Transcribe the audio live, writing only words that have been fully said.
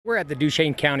We're at the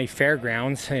Duchesne County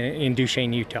Fairgrounds in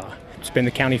Duchesne, Utah. It's been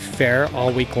the county fair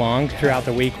all week long. Throughout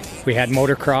the week, we had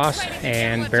motocross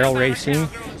and barrel racing.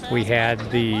 We had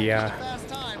the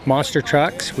monster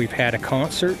trucks. We've had a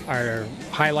concert. Our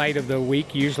highlight of the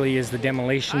week usually is the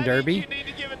demolition derby.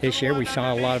 This year we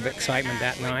saw a lot of excitement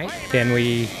that night. Then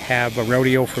we have a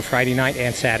rodeo for Friday night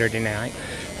and Saturday night.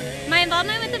 My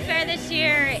involvement with the fair this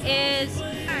year is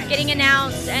getting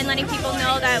announced and letting people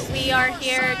know that we are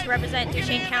here to represent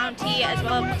Duchesne County as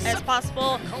well as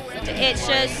possible. It's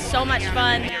just so much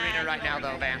fun.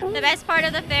 The best part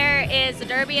of the fair is the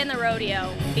derby and the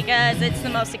rodeo because it's the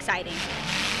most exciting.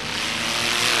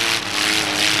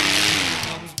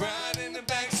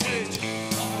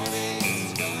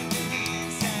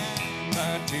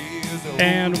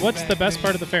 And what's the best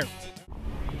part of the fair?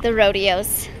 The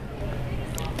rodeos.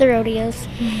 The rodeos.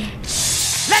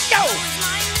 Let's go!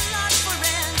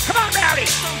 Come on, Rowdy!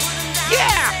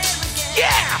 Yeah!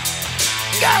 Yeah!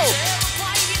 Go!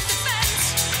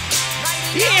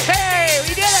 Yeah!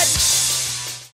 We did it!